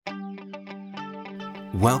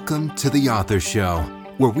Welcome to The Author Show,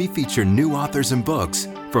 where we feature new authors and books,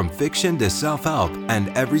 from fiction to self-help and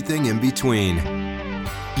everything in between.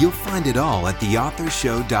 You'll find it all at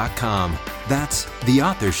theauthorshow.com. That's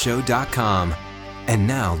theauthorshow.com. And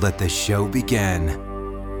now let the show begin.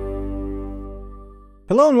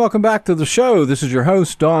 Hello and welcome back to the show. This is your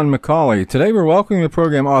host, Don McCauley. Today we're welcoming the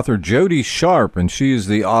program author Jody Sharpe, and she is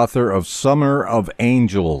the author of Summer of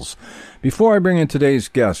Angels. Before I bring in today's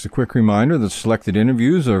guest, a quick reminder that selected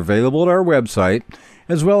interviews are available at our website,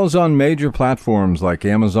 as well as on major platforms like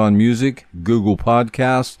Amazon Music, Google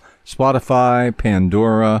Podcasts, Spotify,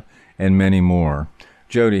 Pandora, and many more.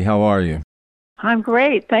 Jody, how are you? I'm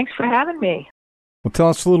great. Thanks for having me. Well, tell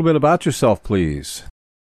us a little bit about yourself, please.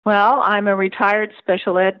 Well, I'm a retired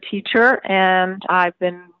special ed teacher, and I've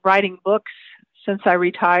been writing books since I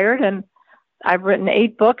retired, and I've written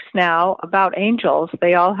 8 books now about angels.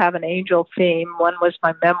 They all have an angel theme. One was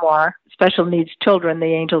my memoir, Special Needs Children,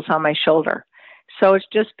 The Angels on My Shoulder. So it's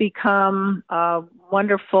just become a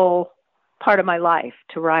wonderful part of my life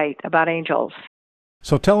to write about angels.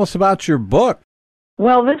 So tell us about your book.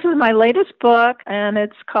 Well, this is my latest book, and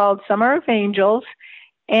it's called Summer of Angels,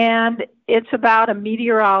 and it's about a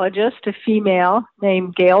meteorologist, a female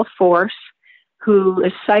named Gayle Force, who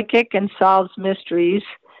is psychic and solves mysteries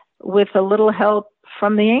with a little help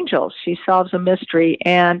from the angels. She solves a mystery,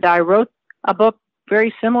 and I wrote a book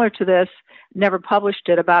very similar to this, never published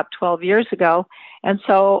it, about 12 years ago, and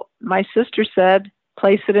so my sister said,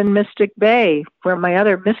 place it in Mystic Bay, where my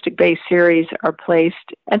other Mystic Bay series are placed.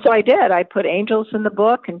 And so I did. I put angels in the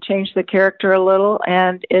book and changed the character a little,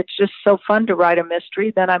 and it's just so fun to write a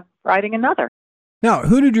mystery that I'm writing another. Now,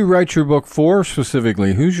 who did you write your book for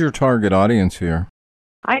specifically? Who's your target audience here?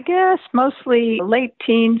 I guess mostly late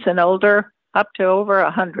teens and older, up to over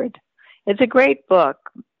 100. It's a great book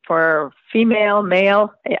for female,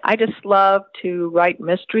 male. I just love to write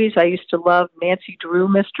mysteries. I used to love Nancy Drew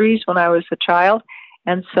mysteries when I was a child.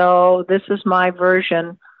 And so this is my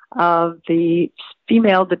version of the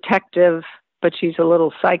female detective, but she's a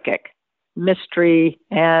little psychic mystery,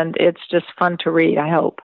 and it's just fun to read, I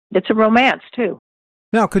hope. It's a romance, too.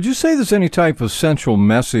 Now, could you say there's any type of central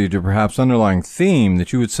message or perhaps underlying theme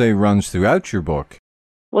that you would say runs throughout your book?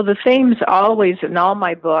 Well, the themes always in all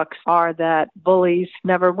my books are that bullies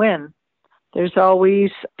never win. There's always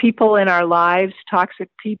people in our lives, toxic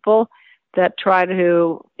people, that try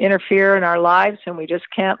to interfere in our lives, and we just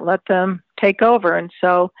can't let them take over. And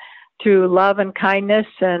so through love and kindness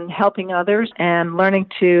and helping others and learning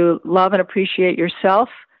to love and appreciate yourself,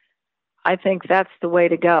 I think that's the way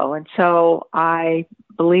to go. And so I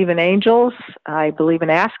believe in angels. I believe in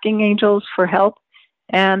asking angels for help.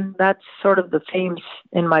 And that's sort of the themes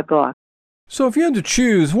in my book. So if you had to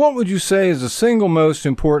choose, what would you say is the single most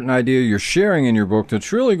important idea you're sharing in your book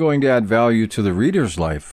that's really going to add value to the reader's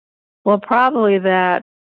life? Well, probably that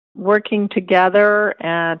working together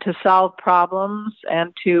and to solve problems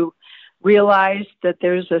and to realize that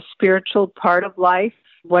there's a spiritual part of life.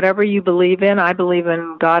 Whatever you believe in, I believe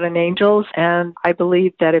in God and angels, and I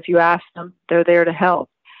believe that if you ask them, they're there to help.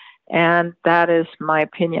 And that is my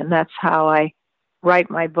opinion. That's how I write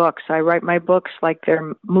my books. I write my books like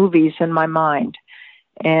they're movies in my mind.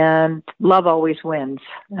 And love always wins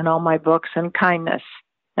in all my books, and kindness.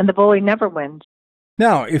 And the bully never wins.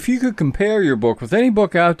 Now, if you could compare your book with any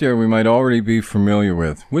book out there we might already be familiar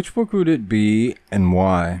with, which book would it be and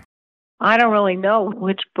why? I don't really know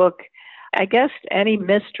which book. I guess any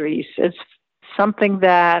mysteries. It's something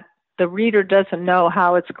that the reader doesn't know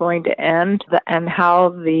how it's going to end and how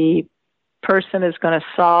the person is going to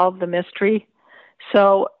solve the mystery.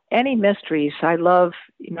 So any mysteries. I love,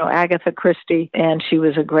 Agatha Christie, and she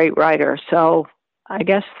was a great writer. So I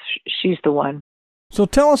guess she's the one. So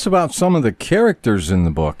tell us about some of the characters in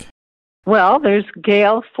the book. Well, there's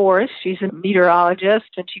Gayle Force. She's a meteorologist,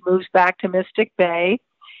 and she moves back to Mystic Bay.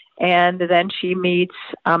 And then she meets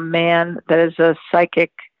a man that is a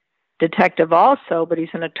psychic detective also, but he's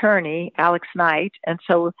an attorney, Alex Knight. And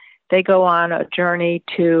so they go on a journey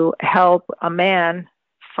to help a man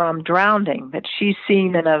from drowning that she's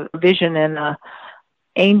seen in a vision in an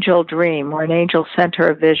angel dream, or an angel sent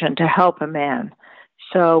her a vision to help a man.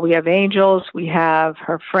 So we have angels, we have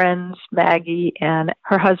her friends, Maggie, and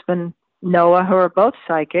her husband, Noah, who are both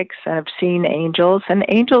psychics and have seen angels. And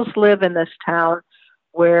angels live in this town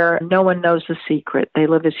where no one knows the secret. They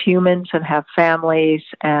live as humans and have families,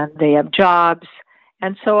 and they have jobs.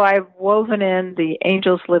 And so I've woven in the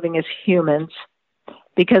angels living as humans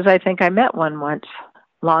because I think I met one once,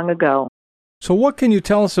 long ago. So what can you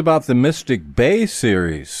tell us about the Mystic Bay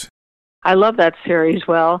series? I love that series.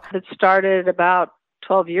 Well, it started about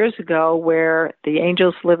 12 years ago where the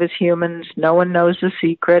angels live as humans. No one knows the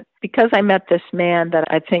secret. Because I met this man that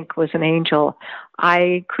I think was an angel,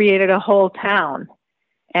 I created a whole town.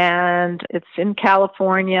 And it's in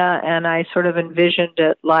California, and I sort of envisioned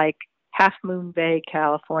it like Half Moon Bay,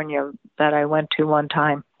 California, that I went to one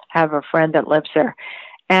time. I have a friend that lives there.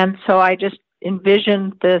 And so I just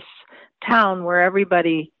envisioned this town where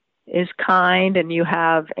everybody is kind, and you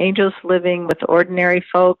have angels living with ordinary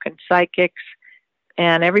folk and psychics,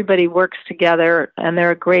 and everybody works together, and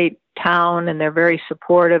they're a great town, and they're very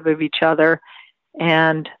supportive of each other.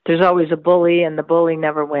 And there's always a bully, and the bully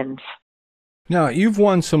never wins. Now, you've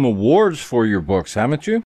won some awards for your books, haven't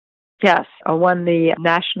you? Yes, I won the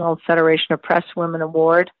National Federation of Press Women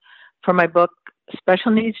Award for my book,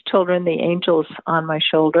 Special Needs Children, The Angels on My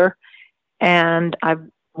Shoulder. And I've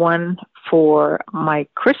won for my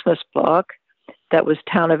Christmas book that was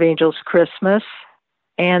Town of Angels Christmas.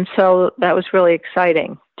 And so that was really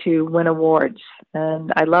exciting to win awards.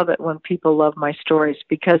 And I love it when people love my stories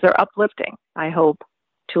because they're uplifting, I hope,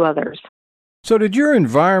 to others. So did your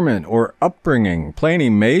environment or upbringing play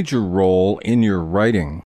any major role in your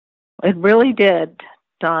writing? It really did,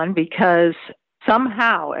 Don, because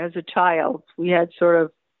somehow as a child, we had sort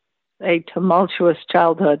of a tumultuous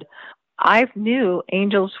childhood. I knew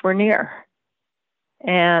angels were near,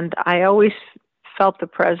 and I always felt the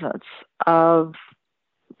presence of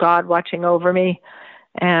God watching over me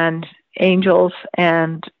and angels,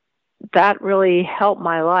 and that really helped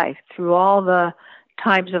my life through all the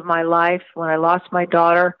times of my life. When I lost my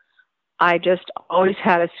daughter, I just always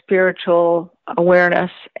had a spiritual awareness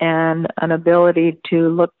and an ability to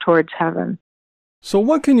look towards heaven. So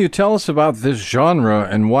what can you tell us about this genre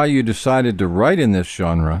and why you decided to write in this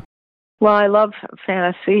genre? Well, I love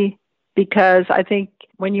fantasy because I think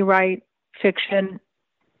when you write fiction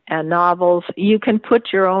and novels, you can put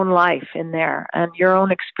your own life in there and your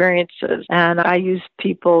own experiences. And I use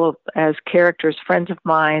people as characters, friends of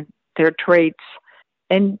mine, their traits.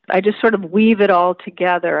 And I just sort of weave it all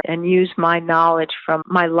together and use my knowledge from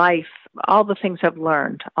my life, all the things I've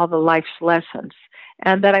learned, all the life's lessons,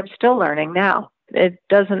 and that I'm still learning now. It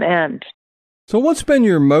doesn't end. So what's been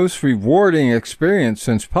your most rewarding experience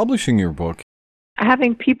since publishing your book?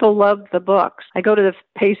 Having people love the books. I go to the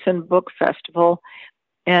Payson Book Festival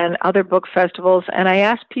and other book festivals, and I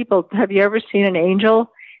ask people, have you ever seen an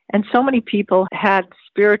angel? And so many people had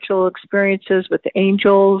spiritual experiences with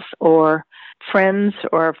angels or friends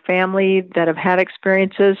or family that have had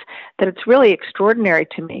experiences that it's really extraordinary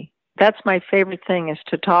to me. That's my favorite thing, is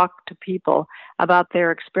to talk to people about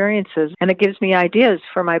their experiences, and it gives me ideas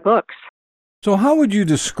for my books. So how would you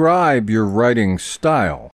describe your writing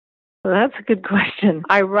style? Well, that's a good question.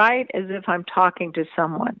 I write as if I'm talking to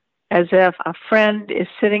someone, as if a friend is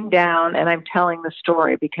sitting down and I'm telling the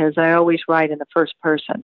story, because I always write in the first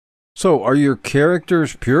person. So are your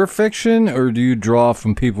characters pure fiction, or do you draw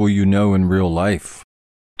from people you know in real life?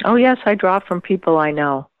 Oh, yes, I draw from people I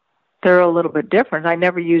know. They're a little bit different. I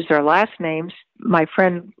never use their last names. My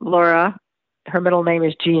friend Laura, her middle name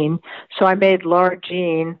is Jean, so I made Laura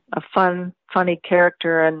Jean a funny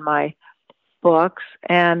character in my books.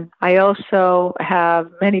 And I also have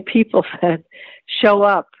many people that show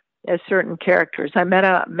up as certain characters. I met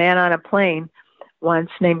a man on a plane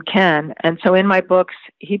once named Ken, and so in my books,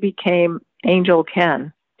 he became Angel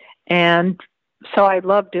Ken. And so I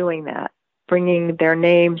love doing that, bringing their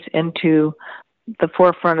names into the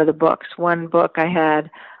forefront of the books. One book I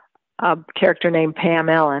had a character named Pam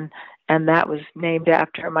Ellen, and that was named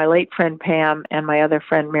after my late friend Pam and my other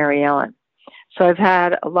friend Mary Ellen. So I've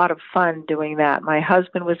had a lot of fun doing that. My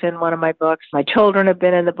husband was in one of my books. My children have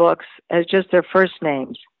been in the books as just their first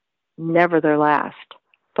names, never their last.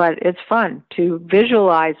 But it's fun to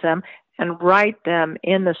visualize them and write them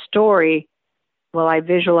in the story. Well, I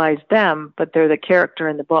visualize them, but they're the character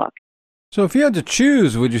in the book. So if you had to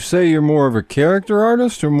choose, would you say you're more of a character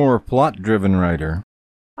artist or more a plot-driven writer?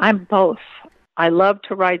 I'm both. I love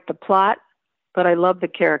to write the plot, but I love the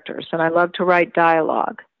characters, and I love to write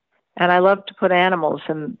dialogue. And I love to put animals,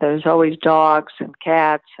 and there's always dogs and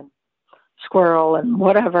cats and squirrel and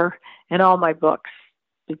whatever in all my books,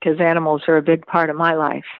 because animals are a big part of my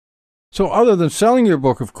life. So other than selling your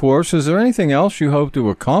book, of course, is there anything else you hope to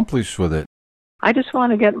accomplish with it? I just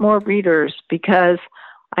want to get more readers, because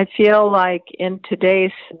I feel like in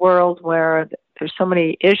today's world where there's so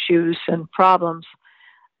many issues and problems,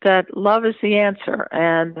 that love is the answer,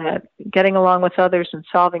 and that getting along with others and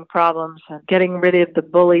solving problems and getting rid of the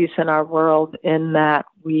bullies in our world, in that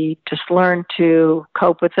we just learn to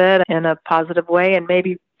cope with it in a positive way and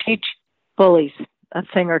maybe teach bullies a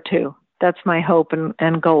thing or two. That's my hope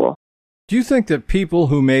and goal. Do you think that people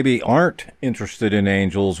who maybe aren't interested in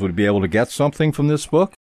angels would be able to get something from this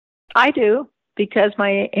book? I do, because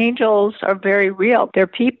my angels are very real. They're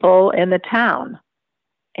people in the town.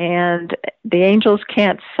 And the angels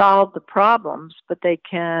can't solve the problems, but they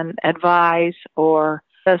can advise or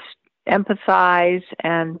just empathize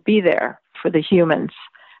and be there for the humans.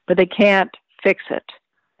 But they can't fix it.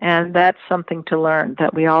 And that's something to learn,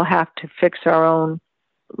 that we all have to fix our own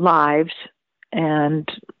lives and,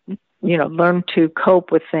 learn to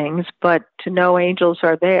cope with things, but to know angels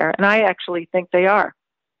are there. And I actually think they are.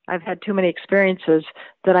 I've had too many experiences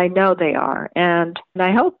that I know they are. And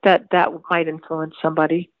I hope that might influence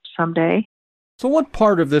somebody someday. So what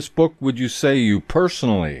part of this book would you say you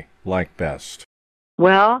personally like best?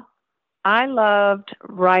 Well, I loved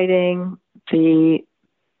writing the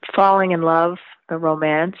falling in love, the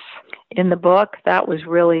romance in the book. That was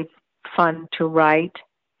really fun to write.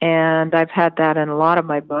 And I've had that in a lot of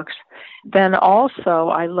my books. Then also,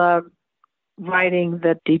 I love writing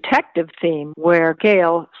the detective theme where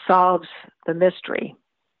Gayle solves the mystery,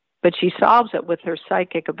 but she solves it with her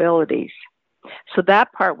psychic abilities. So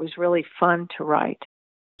that part was really fun to write.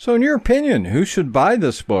 So in your opinion, who should buy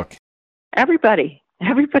this book? Everybody.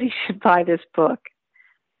 Everybody should buy this book.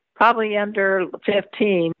 Probably under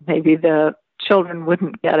 15, maybe the children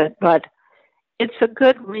wouldn't get it, but it's a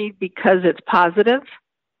good read because it's positive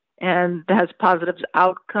and has positive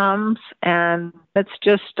outcomes, and it's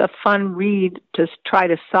just a fun read to try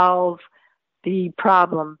to solve the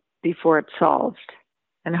problem before it's solved.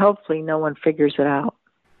 And hopefully no one figures it out.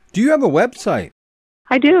 Do you have a website?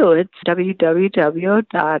 I do. It's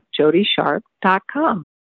www.jodysharpe.com.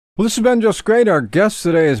 Well, this has been just great. Our guest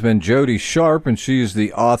today has been Jody Sharpe, and she is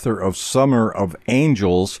the author of Summer of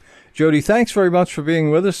Angels. Jody, thanks very much for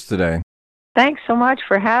being with us today. Thanks so much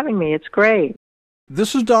for having me. It's great.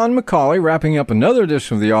 This is Don McCauley wrapping up another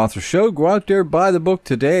edition of The Author Show. Go out there, buy the book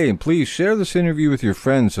today, and please share this interview with your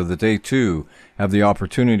friends so that they, too, have the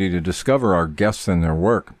opportunity to discover our guests and their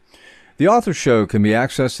work. The Author Show can be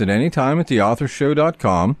accessed at any time at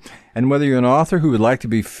theauthorshow.com, and whether you're an author who would like to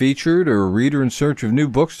be featured or a reader in search of new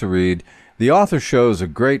books to read, The Author Show is a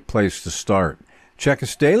great place to start. Check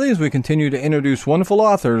us daily as we continue to introduce wonderful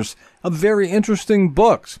authors of very interesting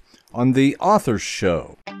books on The Author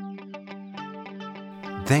Show.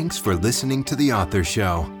 Thanks for listening to The Author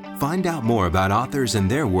Show. Find out more about authors and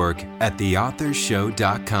their work at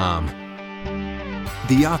theauthorshow.com.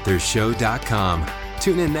 Theauthorshow.com.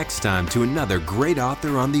 Tune in next time to another great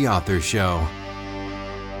author on The Author Show.